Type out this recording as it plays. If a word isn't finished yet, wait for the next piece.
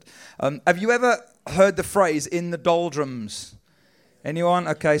Have you ever heard the phrase, in the doldrums? Anyone?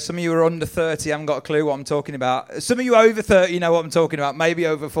 Okay, some of you are under 30, haven't got a clue what I'm talking about. Some of you over 30 know what I'm talking about, maybe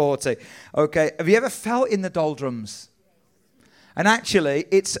over 40. Okay, have you ever felt in the doldrums? And actually,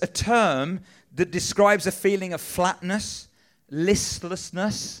 it's a term that describes a feeling of flatness,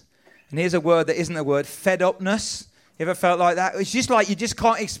 listlessness, and here's a word that isn't a word, fed upness. You ever felt like that? It's just like you just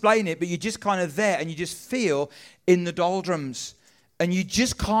can't explain it, but you're just kind of there and you just feel in the doldrums. And you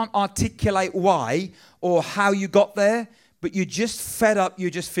just can't articulate why or how you got there, but you're just fed up,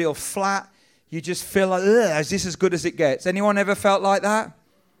 you just feel flat, you just feel like, is this as good as it gets? Anyone ever felt like that?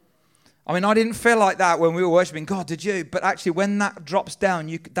 I mean, I didn't feel like that when we were worshiping God, did you? But actually, when that drops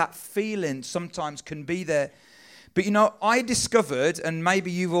down, that feeling sometimes can be there. But you know, I discovered, and maybe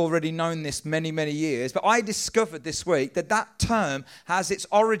you've already known this many, many years, but I discovered this week that term has its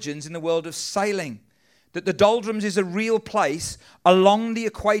origins in the world of sailing. That the doldrums is a real place along the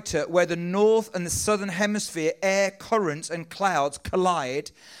equator where the north and the southern hemisphere air currents and clouds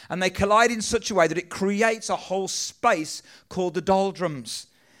collide. And they collide in such a way that it creates a whole space called the doldrums.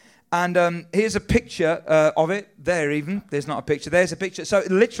 And here's a picture of it. There even. There's not a picture. There's a picture. So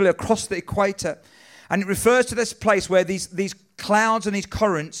literally across the equator. And it refers to this place where these clouds and these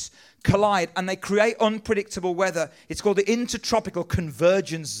currents collide and they create unpredictable weather. It's called the Intertropical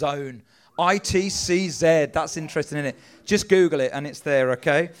Convergence Zone. ITCZ. That's interesting, isn't it? Just Google it and it's there,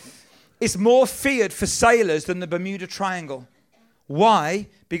 okay? It's more feared for sailors than the Bermuda Triangle. Why?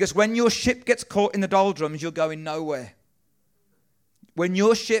 Because when your ship gets caught in the doldrums, you're going nowhere. When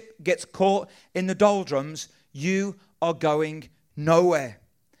your ship gets caught in the doldrums, you are going nowhere.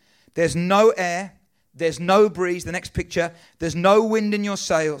 There's no air. There's no breeze. The next picture. There's no wind in your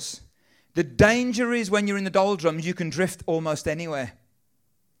sails. The danger is when you're in the doldrums, you can drift almost anywhere.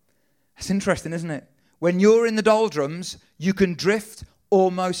 That's interesting, isn't it? When you're in the doldrums, you can drift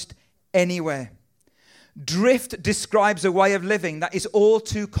almost anywhere. Drift describes a way of living that is all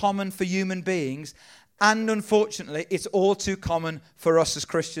too common for human beings, and unfortunately, it's all too common for us as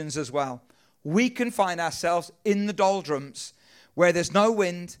Christians as well. We can find ourselves in the doldrums where there's no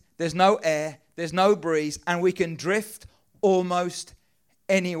wind, there's no air, there's no breeze, and we can drift almost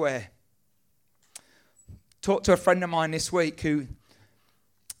anywhere. Talked to a friend of mine this week who,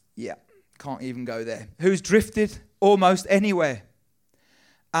 can't even go there, who's drifted almost anywhere.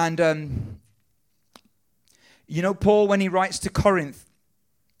 And, Paul, when he writes to Corinth,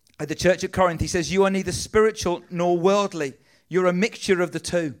 at the church at Corinth, he says, you are neither spiritual nor worldly. You're a mixture of the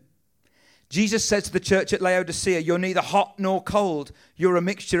two. Jesus said to the church at Laodicea, you're neither hot nor cold. You're a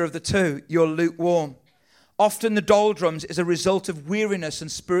mixture of the two. You're lukewarm. Often the doldrums is a result of weariness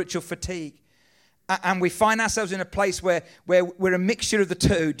and spiritual fatigue. And we find ourselves in a place where we're a mixture of the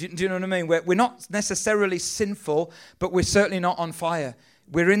two. Do you know what I mean? We're not necessarily sinful, but we're certainly not on fire.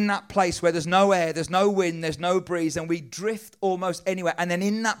 We're in that place where there's no air, there's no wind, there's no breeze, and we drift almost anywhere. And then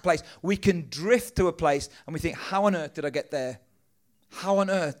in that place, we can drift to a place and we think, how on earth did I get there? How on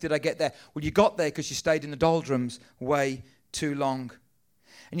earth did I get there? Well, you got there because you stayed in the doldrums way too long.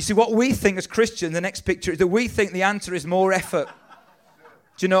 And you see, what we think as Christians, the next picture, is that we think the answer is more effort.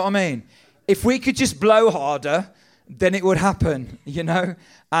 Do you know what I mean? If we could just blow harder, then it would happen,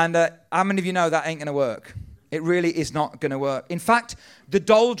 And how many of you know that ain't going to work? It really is not going to work. In fact, the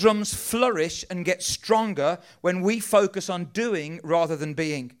doldrums flourish and get stronger when we focus on doing rather than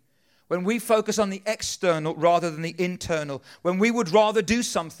being. When we focus on the external rather than the internal. When we would rather do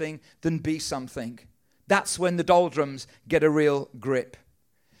something than be something. That's when the doldrums get a real grip.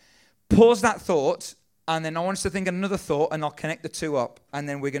 Pause that thought. And then I want us to think another thought, and I'll connect the two up, and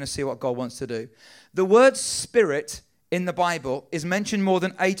then we're going to see what God wants to do. The word spirit in the Bible is mentioned more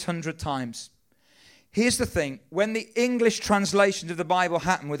than 800 times. Here's the thing. When the English translation of the Bible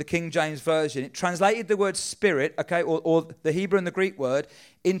happened with the King James Version, it translated the word spirit, or the Hebrew and the Greek word,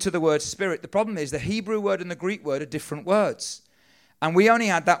 into the word spirit. The problem is the Hebrew word and the Greek word are different words. And we only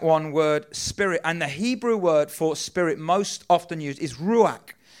had that one word, spirit. And the Hebrew word for spirit most often used is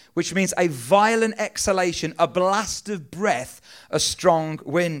ruach, which means a violent exhalation, a blast of breath, a strong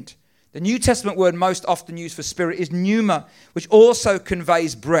wind. The New Testament word most often used for spirit is pneuma, which also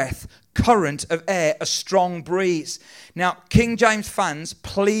conveys breath, current of air, a strong breeze. Now, King James fans,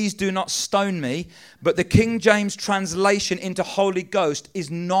 please do not stone me, but the King James translation into Holy Ghost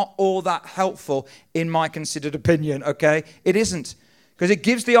is not all that helpful in my considered opinion, okay? It isn't, because it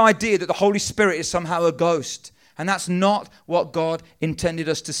gives the idea that the Holy Spirit is somehow a ghost. And that's not what God intended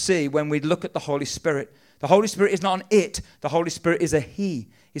us to see when we look at the Holy Spirit. The Holy Spirit is not an it. The Holy Spirit is a he.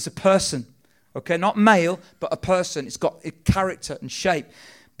 It's a person. Okay, not male, but a person. It's got a character and shape.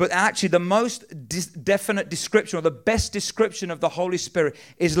 But actually, the most definite description, or the best description of the Holy Spirit,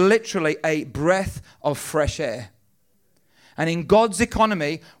 is literally a breath of fresh air. And in God's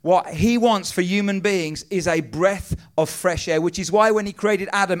economy, what he wants for human beings is a breath of fresh air, which is why when he created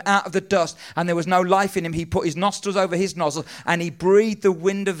Adam out of the dust and there was no life in him, he put his nostrils over his nostrils and he breathed the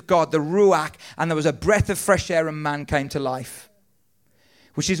wind of God, the Ruach, and there was a breath of fresh air and man came to life.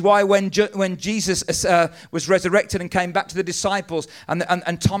 Which is why when Jesus was resurrected and came back to the disciples,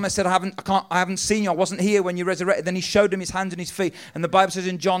 and Thomas said, I haven't seen you, I wasn't here when you resurrected. Then he showed them his hands and his feet. And the Bible says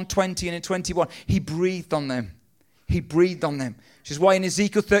in John 20 and in 21, he breathed on them. He breathed on them. Which is why in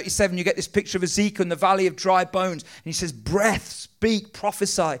Ezekiel 37, you get this picture of Ezekiel in the valley of dry bones. And he says, breath, speak,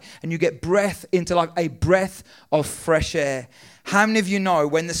 prophesy. And you get breath into life, a breath of fresh air. How many of you know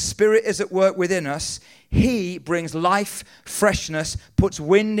when the Spirit is at work within us, he brings life, freshness, puts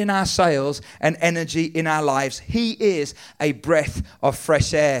wind in our sails and energy in our lives. He is a breath of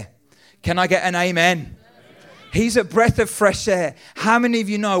fresh air. Can I get an amen? He's a breath of fresh air. How many of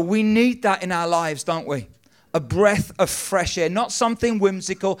you know we need that in our lives, don't we? A breath of fresh air, not something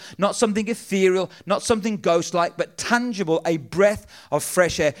whimsical, not something ethereal, not something ghost-like, but tangible, a breath of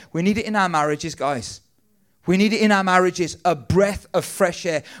fresh air. We need it in our marriages, guys. We need it in our marriages, a breath of fresh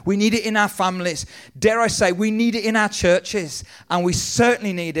air. We need it in our families. Dare I say, we need it in our churches, and we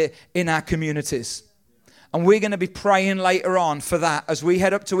certainly need it in our communities. And we're going to be praying later on for that as we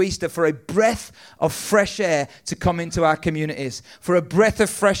head up to Easter, for a breath of fresh air to come into our communities, for a breath of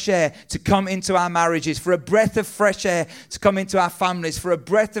fresh air to come into our marriages, for a breath of fresh air to come into our families, for a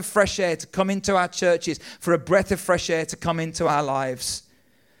breath of fresh air to come into our churches, for a breath of fresh air to come into our lives.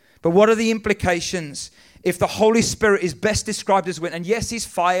 But what are the implications if the Holy Spirit is best described as wind? And yes, he's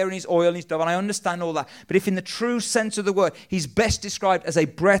fire and he's oil and he's dove, and I understand all that. But if in the true sense of the word, he's best described as a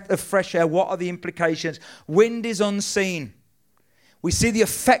breath of fresh air, what are the implications? Wind is unseen. We see the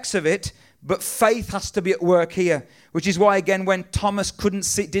effects of it, but faith has to be at work here. Which is why, again, when Thomas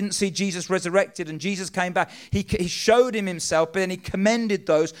didn't see Jesus resurrected and Jesus came back, he showed him himself, but then he commended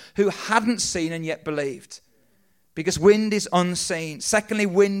those who hadn't seen and yet believed. Because wind is unseen. Secondly,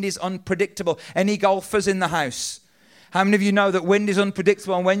 wind is unpredictable. Any golfers in the house? How many of you know that wind is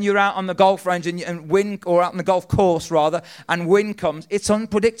unpredictable? And when you're out on the golf range and wind, or out on the golf course rather, and wind comes, it's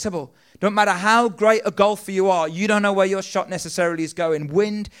unpredictable. Don't matter how great a golfer you are, you don't know where your shot necessarily is going.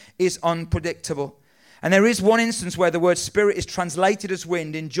 Wind is unpredictable. And there is one instance where the word spirit is translated as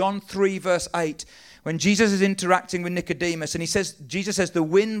wind in John 3 verse 8. When Jesus is interacting with Nicodemus, and Jesus says, the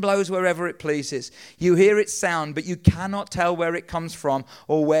wind blows wherever it pleases. You hear its sound, but you cannot tell where it comes from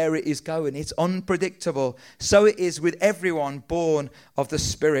or where it is going. It's unpredictable. So it is with everyone born of the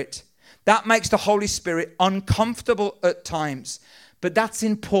Spirit. That makes the Holy Spirit uncomfortable at times, but that's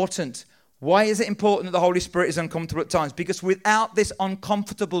important. Why is it important that the Holy Spirit is uncomfortable at times? Because without this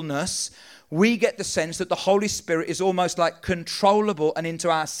uncomfortableness, we get the sense that the Holy Spirit is almost like controllable and into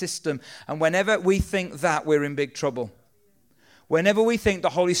our system. And whenever we think that, we're in big trouble. Whenever we think the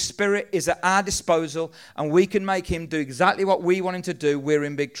Holy Spirit is at our disposal and we can make him do exactly what we want him to do, we're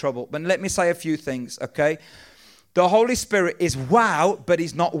in big trouble. But let me say a few things, okay? The Holy Spirit is wow, but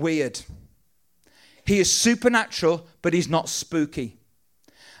he's not weird. He is supernatural, but he's not spooky.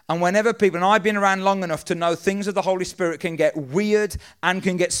 And whenever people, and I've been around long enough to know things of the Holy Spirit can get weird and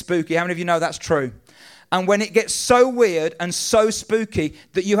can get spooky. How many of you know that's true? And when it gets so weird and so spooky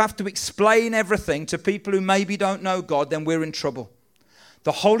that you have to explain everything to people who maybe don't know God, then we're in trouble.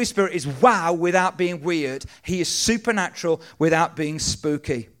 The Holy Spirit is wow without being weird. He is supernatural without being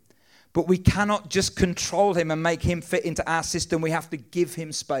spooky. But we cannot just control him and make him fit into our system. We have to give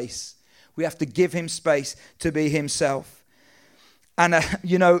him space. We have to give him space to be himself. And,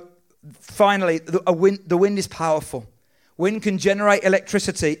 finally, the wind is powerful. Wind can generate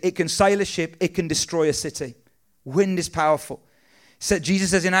electricity. It can sail a ship. It can destroy a city. Wind is powerful. So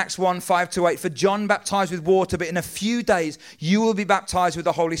Jesus says in Acts 1, 5-8, for John baptized with water, but in a few days you will be baptized with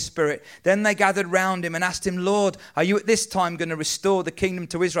the Holy Spirit. Then they gathered round him and asked him, Lord, are you at this time going to restore the kingdom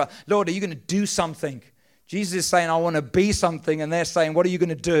to Israel? Lord, are you going to do something? Jesus is saying, I want to be something. And they're saying, what are you going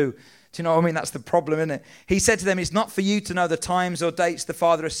to do? Do you know what I mean? That's the problem, isn't it? He said to them, it's not for you to know the times or dates the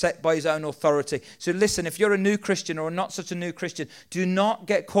Father has set by his own authority. So listen, if you're a new Christian or not such a new Christian, do not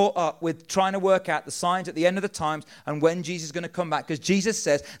get caught up with trying to work out the signs at the end of the times and when Jesus is going to come back. Because Jesus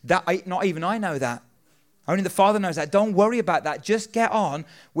says, that not even I know that. Only the Father knows that. Don't worry about that. Just get on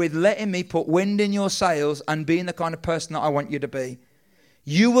with letting me put wind in your sails and being the kind of person that I want you to be.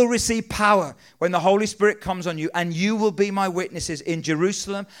 You will receive power when the Holy Spirit comes on you, and you will be my witnesses in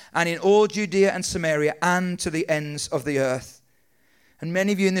Jerusalem and in all Judea and Samaria and to the ends of the earth. And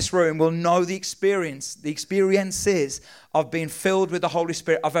many of you in this room will know the experiences of being filled with the Holy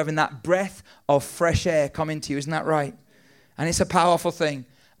Spirit, of having that breath of fresh air come into you. Isn't that right? And it's a powerful thing.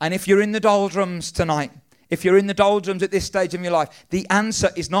 And if you're in the doldrums tonight, if you're in the doldrums at this stage of your life, the answer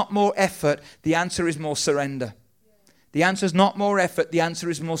is not more effort. The answer is more surrender. The answer is not more effort. The answer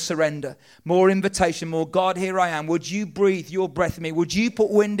is more surrender, more invitation, more God, here I am. Would you breathe your breath in me? Would you put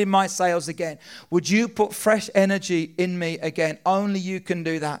wind in my sails again? Would you put fresh energy in me again? Only you can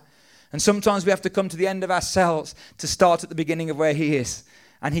do that. And sometimes we have to come to the end of ourselves to start at the beginning of where he is.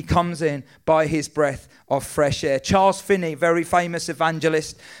 And he comes in by his breath of fresh air. Charles Finney, very famous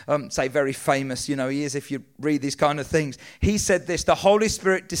evangelist, say very famous, he is if you read these kind of things. He said this: the Holy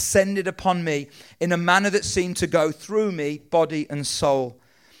Spirit descended upon me in a manner that seemed to go through me, body and soul.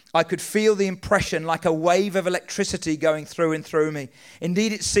 I could feel the impression like a wave of electricity going through and through me.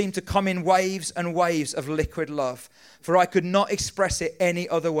 Indeed, it seemed to come in waves and waves of liquid love, for I could not express it any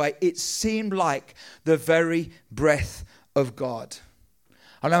other way. It seemed like the very breath of God.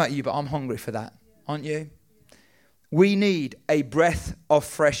 I don't know about you, but I'm hungry for that. Aren't you? We need a breath of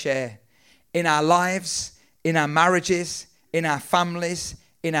fresh air in our lives, in our marriages, in our families,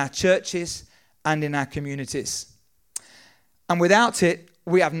 in our churches, and in our communities. And without it,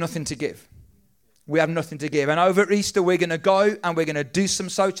 we have nothing to give. We have nothing to give. And over at Easter, we're going to go and we're going to do some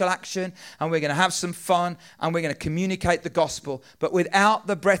social action and we're going to have some fun and we're going to communicate the gospel. But without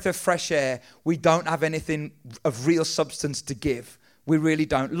the breath of fresh air, we don't have anything of real substance to give. We really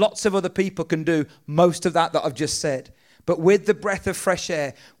don't. Lots of other people can do most of that I've just said. But with the breath of fresh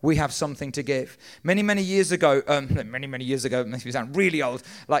air, we have something to give. Many years ago, makes me sound really old,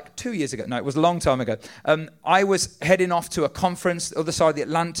 like 2 years ago. No, it was a long time ago. I was heading off to a conference, the other side of the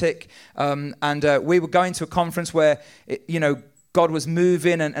Atlantic, and we were going to a conference where, God was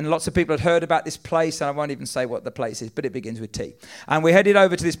moving and lots of people had heard about this place, and I won't even say what the place is, but it begins with T. And we headed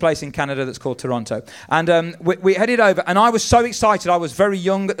over to this place in Canada that's called Toronto. And we headed over, and I was so excited. I was very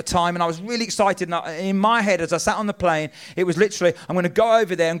young at the time, and I was really excited. And in my head, as I sat on the plane, it was literally, I'm going to go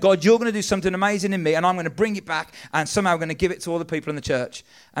over there, and God, you're going to do something amazing in me, and I'm going to bring it back, and somehow I'm going to give it to all the people in the church.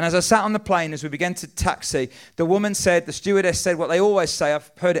 And as I sat on the plane, as we began to taxi, the stewardess said what they always say. I've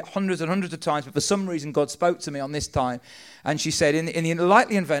heard it hundreds and hundreds of times, but for some reason, God spoke to me on this time. And she said, in the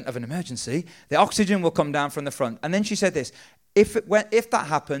likely event of an emergency, the oxygen will come down from the front. And then she said this: if that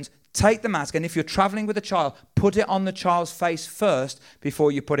happens, take the mask, and if you're traveling with a child, put it on the child's face first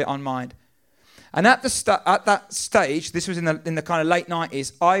before you put it on mine. And at that stage, this was in the kind of late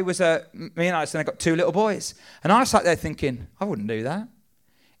 90s, me and I got two little boys. And I sat there thinking, I wouldn't do that.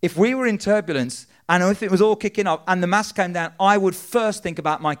 If we were in turbulence and if it was all kicking off and the mask came down, I would first think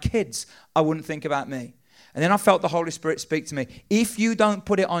about my kids. I wouldn't think about me. And then I felt the Holy Spirit speak to me. If you don't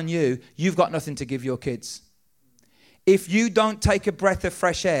put it on you, you've got nothing to give your kids. If you don't take a breath of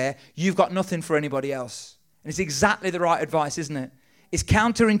fresh air, you've got nothing for anybody else. And it's exactly the right advice, isn't it? It's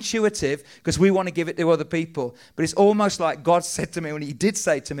counterintuitive because we want to give it to other people. But it's almost like God said to me, when he did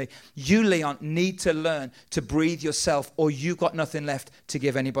say to me, you, Leon, need to learn to breathe yourself or you've got nothing left to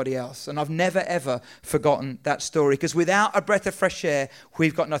give anybody else. And I've never, ever forgotten that story, because without a breath of fresh air,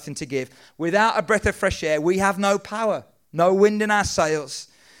 we've got nothing to give. Without a breath of fresh air, we have no power, no wind in our sails.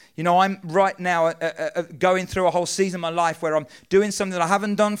 I'm right now going through a whole season of my life where I'm doing something that I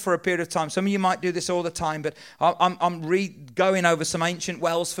haven't done for a period of time. Some of you might do this all the time, but I'm going over some ancient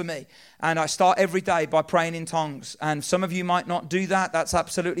wells for me. And I start every day by praying in tongues. And some of you might not do that. That's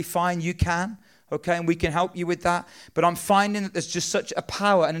absolutely fine. You can. Okay, and we can help you with that. But I'm finding that there's just such a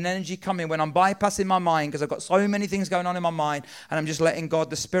power and an energy coming when I'm bypassing my mind, because I've got so many things going on in my mind, and I'm just letting God,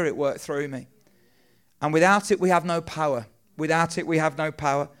 the Spirit, work through me. And without it, we have no power. Without it, we have no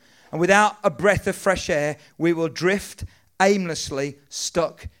power. And without a breath of fresh air, we will drift aimlessly,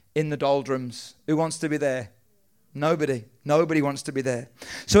 stuck in the doldrums. Who wants to be there? Nobody. Nobody wants to be there.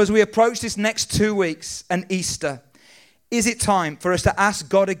 So as we approach this next 2 weeks and Easter, is it time for us to ask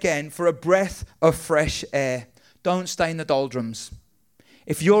God again for a breath of fresh air? Don't stay in the doldrums.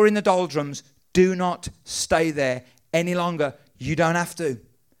 If you're in the doldrums, do not stay there any longer. You don't have to.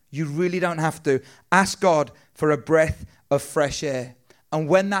 You really don't have to. Ask God for a breath of fresh air. And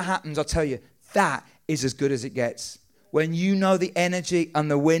when that happens, I'll tell you, that is as good as it gets. When you know the energy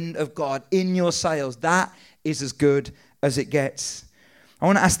and the wind of God in your sails, that is as good as it gets. I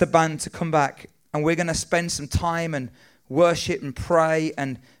want to ask the band to come back, and we're going to spend some time and worship and pray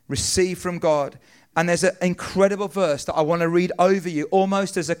and receive from God. And there's an incredible verse that I want to read over you,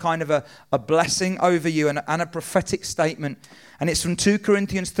 almost as a kind of a blessing over you and a prophetic statement. And it's from 2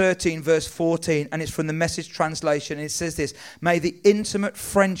 Corinthians 13, verse 14, and it's from the Message translation. And it says this: may the intimate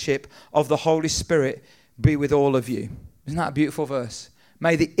friendship of the Holy Spirit be with all of you. Isn't that a beautiful verse?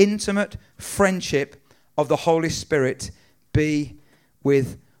 May the intimate friendship of the Holy Spirit be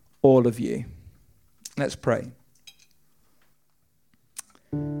with all of you. Let's pray.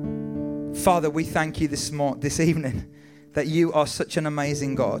 Father, we thank you this evening that you are such an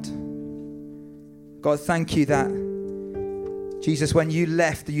amazing God. God, thank you that, Jesus, when you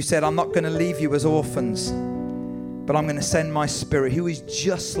left, you said, I'm not going to leave you as orphans, but I'm going to send my Spirit, who is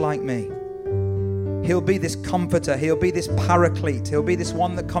just like me. He'll be this comforter. He'll be this paraclete. He'll be this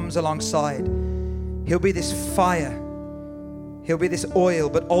one that comes alongside. He'll be this fire. He'll be this oil,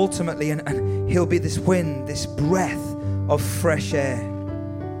 but ultimately, and he'll be this wind, this breath of fresh air.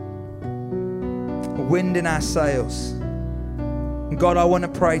 Wind in our sails. And God, I want to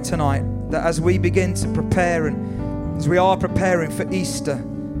pray tonight that as we begin to prepare and as we are preparing for Easter,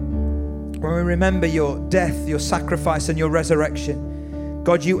 when we remember your death, your sacrifice and your resurrection,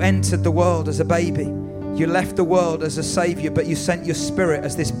 God, you entered the world as a baby. You left the world as a savior, but you sent your Spirit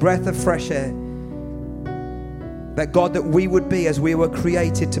as this breath of fresh air. That God, that we would be as we were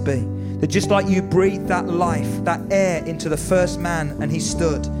created to be. That just like you breathed that life, that air into the first man and he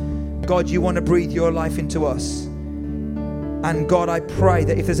stood, God, you want to breathe your life into us. And God, I pray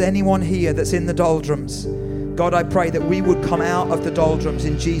that if there's anyone here that's in the doldrums, God, I pray that we would come out of the doldrums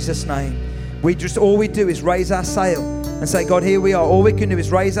in Jesus' name. All we do is raise our sail and say, God, here we are. All we can do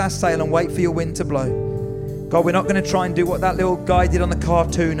is raise our sail and wait for your wind to blow. God, we're not going to try and do what that little guy did on the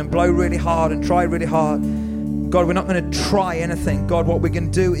cartoon and blow really hard and try really hard. God, we're not going to try anything. God, what we're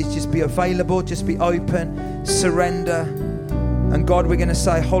going to do is just be available, just be open, surrender. And God, we're going to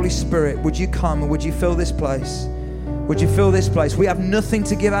say, Holy Spirit, would you come and would you fill this place? Would you fill this place? We have nothing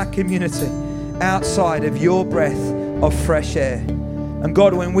to give our community outside of your breath of fresh air. And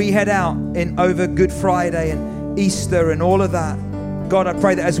God, when we head out over Good Friday and Easter and all of that, God, I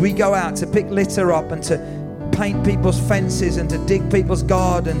pray that as we go out to pick litter up and to paint people's fences and to dig people's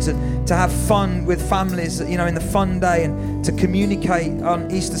gardens and to have fun with families, in the fun day and to communicate on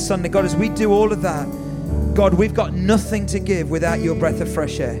Easter Sunday, God, as we do all of that, God, we've got nothing to give without your breath of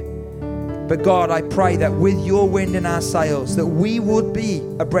fresh air. But God, I pray that with your wind in our sails, that we would be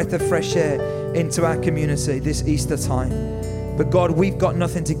a breath of fresh air into our community this Easter time. But God, we've got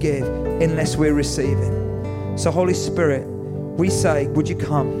nothing to give unless we're receiving. So Holy Spirit, we say, would you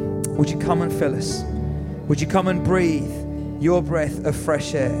come? Would you come and fill us? Would you come and breathe your breath of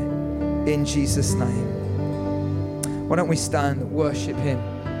fresh air in Jesus' name? Why don't we stand and worship him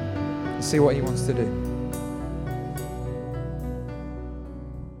and see what he wants to do?